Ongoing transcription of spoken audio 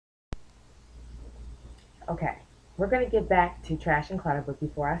Okay, we're going to get back to trash and clutter, but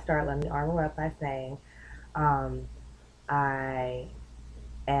before I start, let me armor up by saying um, I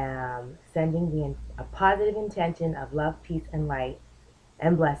am sending a positive intention of love, peace, and light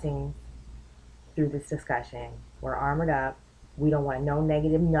and blessings through this discussion. We're armored up. We don't want no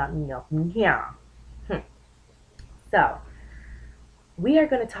negative nothing, nothing here. So, we are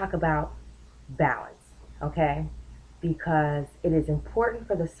going to talk about balance, okay? Because it is important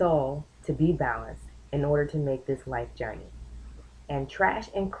for the soul to be balanced in order to make this life journey. And trash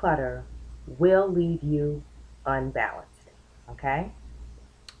and clutter will leave you unbalanced. Okay?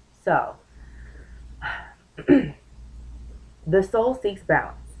 So, the soul seeks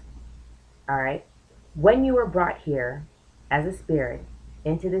balance. All right? When you were brought here as a spirit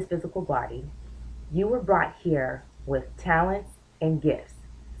into this physical body, you were brought here with talents and gifts,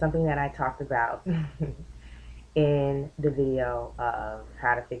 something that I talked about in the video of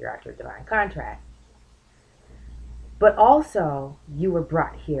how to figure out your divine contract. But also, you were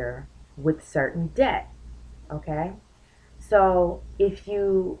brought here with certain debt. Okay? So, if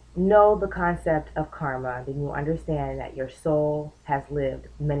you know the concept of karma, then you understand that your soul has lived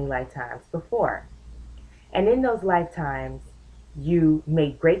many lifetimes before. And in those lifetimes, you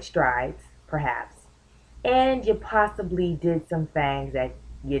made great strides, perhaps, and you possibly did some things that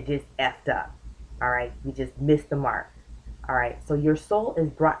you just effed up. All right, you just missed the mark. All right, so your soul is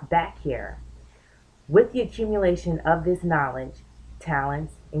brought back here with the accumulation of this knowledge,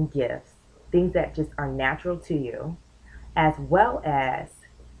 talents, and gifts, things that just are natural to you, as well as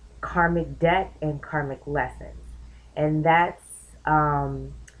karmic debt and karmic lessons. And that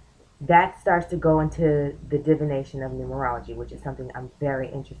starts to go into the divination of numerology, which is something I'm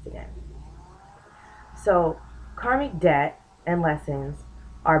very interested in. So, karmic debt and lessons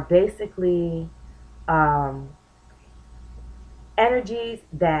are basically um, energies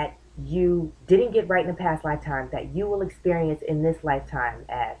that you didn't get right in a past lifetime that you will experience in this lifetime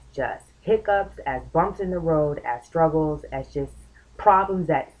as just hiccups, as bumps in the road, as struggles, as just problems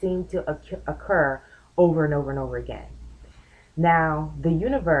that seem to occur over and over and over again. Now, the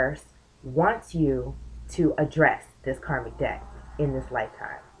universe wants you to address this karmic debt in this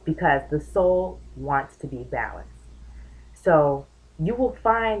lifetime because the soul wants to be balanced. So you will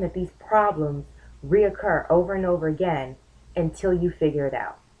find that these problems reoccur over and over again until you figure it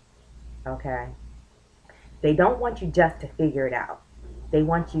out. Okay? They don't want you just to figure it out, they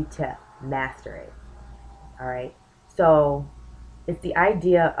want you to master it. All right? So it's the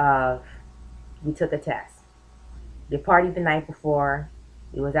idea of you took a test, you partied the night before,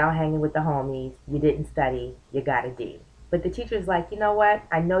 you was out hanging with the homies, you didn't study, you got a D. But the teacher's like, you know what?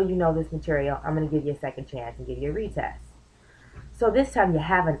 I know you know this material. I'm going to give you a second chance and give you a retest. So this time you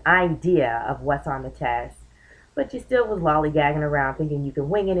have an idea of what's on the test, but you still was lollygagging around thinking you can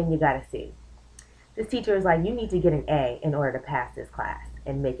wing it and you got a C. This teacher is like, you need to get an A in order to pass this class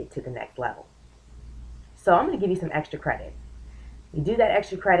and make it to the next level. So I'm going to give you some extra credit. You do that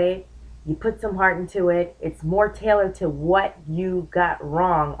extra credit, you put some heart into it. It's more tailored to what you got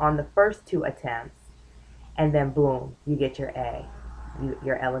wrong on the first two attempts, and then boom, you get your A.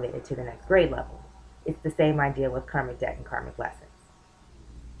 You're elevated to the next grade level. It's the same idea with karmic debt and karmic lessons.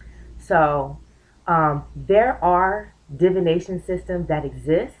 So there are divination systems that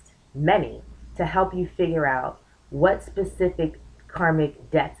exist, many, to help you figure out what specific karmic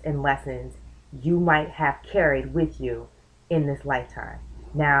debts and lessons you might have carried with you in this lifetime.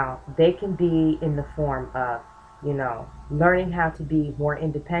 Now, they can be in the form of, learning how to be more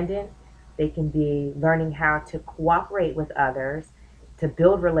independent. They can be learning how to cooperate with others, to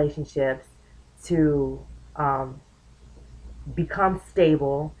build relationships, to um, become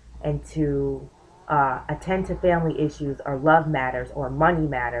stable, and to attend to family issues or love matters or money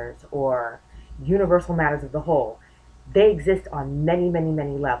matters or universal matters of the whole. They exist on many, many,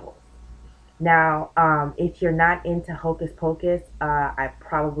 many levels. Now, if you're not into hocus pocus, I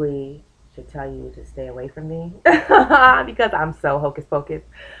probably should tell you to stay away from me because I'm so hocus pocus.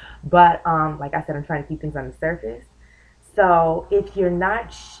 But like I said, I'm trying to keep things on the surface. So if you're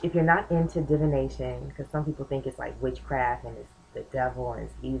not into divination, because some people think it's like witchcraft and it's the devil and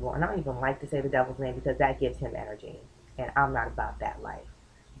it's evil, and I don't even like to say the devil's name because that gives him energy, and I'm not about that life.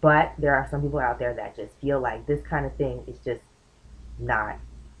 But there are some people out there that just feel like this kind of thing is just not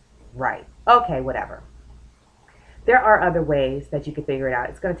right. Okay, whatever. There are other ways that you can figure it out.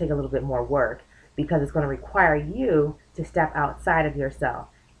 It's going to take a little bit more work because it's going to require you to step outside of yourself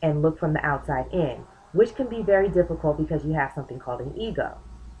and look from the outside in, which can be very difficult because you have something called an ego.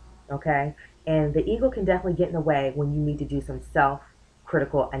 Okay? And the ego can definitely get in the way when you need to do some self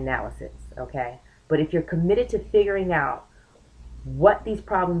critical analysis. Okay? But if you're committed to figuring out what these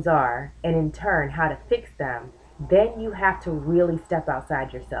problems are, and in turn how to fix them, then you have to really step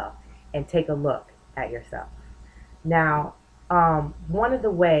outside yourself and take a look at yourself. Now, one of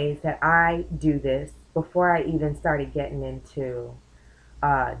the ways that I do this before I even started getting into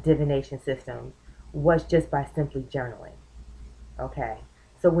divination systems was just by simply journaling. Okay.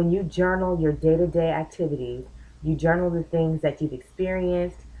 So when you journal your day to day activities, you journal the things that you've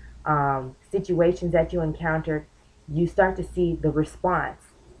experienced, situations that you encountered, you start to see the response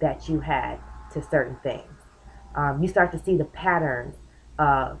that you had to certain things. You start to see the patterns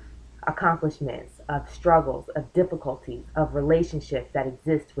of accomplishments, of struggles, of difficulties, of relationships that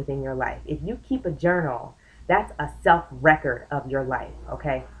exist within your life. If you keep a journal, that's a self record of your life,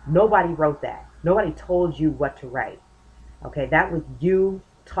 okay? Nobody wrote that. Nobody told you what to write. Okay, that was you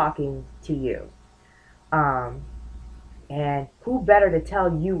talking to you. Um, and who better to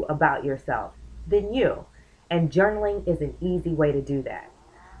tell you about yourself than you? And journaling is an easy way to do that.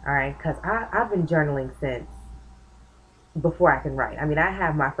 All right, because I've been journaling since before I can write. I mean, I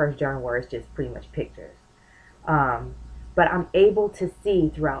have my first journal where it's just pretty much pictures. Um, but I'm able to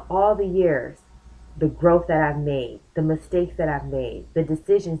see throughout all the years the growth that I've made, the mistakes that I've made, the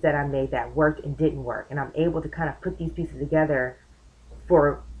decisions that I made that worked and didn't work. And I'm able to kind of put these pieces together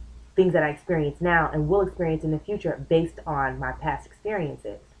for things that I experience now and will experience in the future based on my past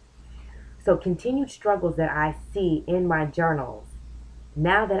experiences. So, continued struggles that I see in my journals,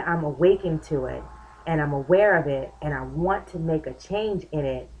 now that I'm awakened to it and I'm aware of it and I want to make a change in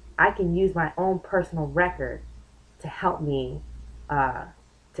it, I can use my own personal record to help me, uh,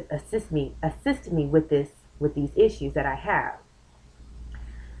 to assist me with these issues that I have.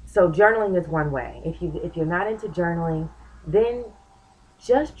 So journaling is one way. If you're not into journaling, then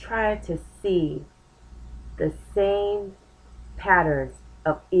just try to see the same patterns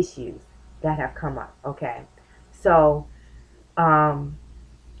of issues that have come up. Okay, so um,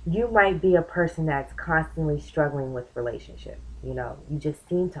 you might be a person that's constantly struggling with relationships. You know, you just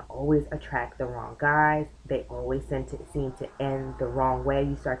seem to always attract the wrong guys. They always seem to end the wrong way.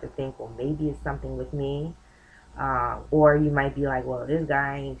 You start to think, well, maybe it's something with me. Or you might be like, well, this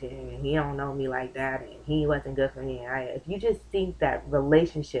guy ain't, he don't know me like that, and he wasn't good for me. If you just think that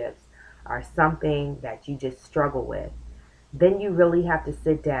relationships are something that you just struggle with, then you really have to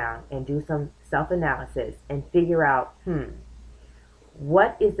sit down and do some self-analysis and figure out,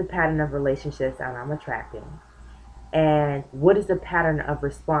 what is the pattern of relationships that I'm attracting? And what is the pattern of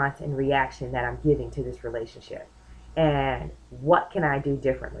response and reaction that I'm giving to this relationship? And what can I do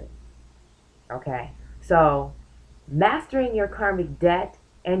differently? Okay. So mastering your karmic debt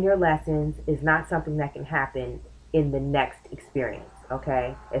and your lessons is not something that can happen in the next experience.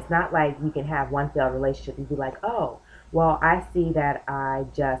 Okay. It's not like you can have one failed relationship and be like, oh, well, I see that I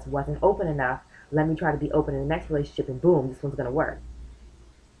just wasn't open enough. Let me try to be open in the next relationship and boom, this one's going to work.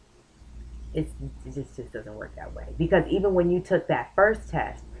 It's, it just doesn't work that way. Because even when you took that first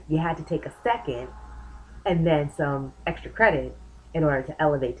test, you had to take a second and then some extra credit in order to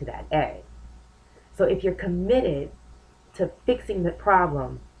elevate to that A. So if you're committed to fixing the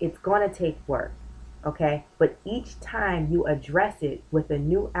problem, it's going to take work, okay? But each time you address it with a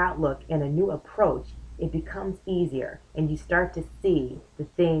new outlook and a new approach, it becomes easier and you start to see the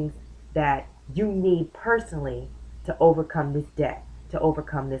things that you need personally to overcome this debt, to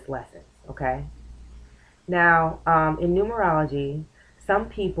overcome this lesson, okay? Now, in numerology, some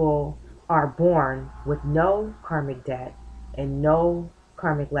people are born with no karmic debt and no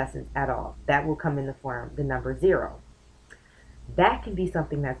karmic lessons at all. That will come in the form the number 0. That can be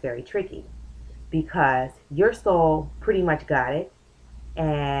something that's very tricky because your soul pretty much got it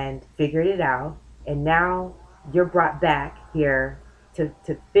and figured it out, and now you're brought back here to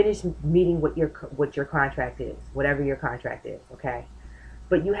finish meeting what your contract is, whatever your contract is, okay?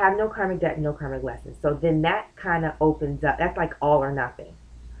 But you have no karmic debt, no karmic lessons. So then that kind of opens up. That's like all or nothing.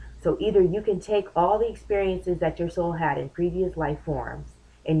 So either you can take all the experiences that your soul had in previous life forms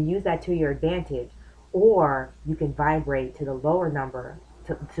and use that to your advantage, or you can vibrate to the lower number,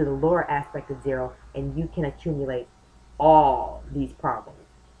 to the lower aspect of 0, and you can accumulate all these problems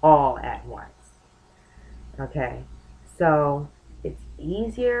all at once. Okay, so it's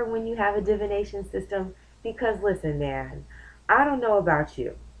easier when you have a divination system because, listen, man, I don't know about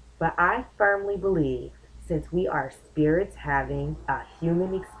you, but I firmly believe since we are spirits having a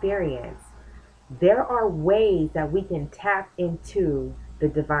human experience, there are ways that we can tap into the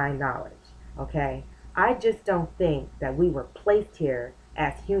divine knowledge. Okay, I just don't think that we were placed here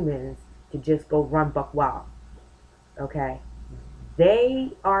as humans to just go run buck wild. Okay,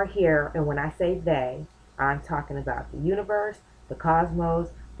 they are here, and when I say they, I'm talking about the universe, the cosmos,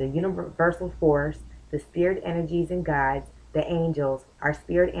 the universal force, the spirit energies and guides. the angels, our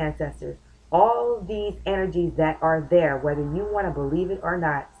spirit ancestors, all of these energies that are there, whether you want to believe it or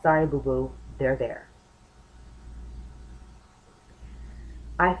not, sorry, boo boo, they're there.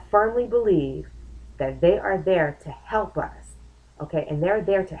 I firmly believe that they are there to help us, okay? And they're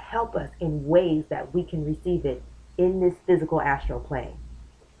there to help us in ways that we can receive it in this physical astral plane.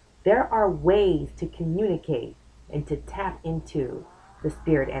 There are ways to communicate and to tap into the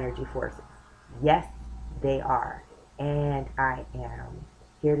spirit energy forces. Yes, they are. And I am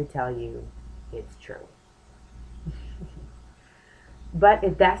here to tell you it's true. But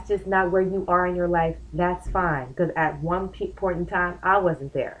if that's just not where you are in your life, that's fine. Because at one point in time, I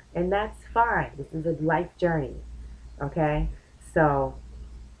wasn't there. And that's fine. This is a life journey. Okay? So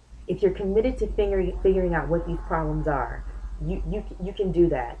if you're committed to figuring out what these problems are, you can do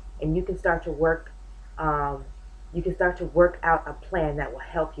that. And you can start to work. You can start to work out a plan that will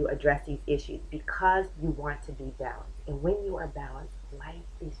help you address these issues because you want to be balanced. And when you are balanced, life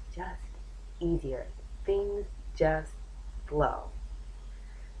is just easier. Things just flow.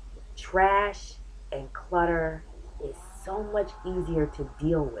 Trash and clutter is so much easier to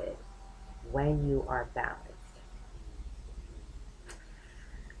deal with when you are balanced.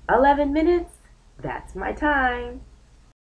 11 minutes, that's my time.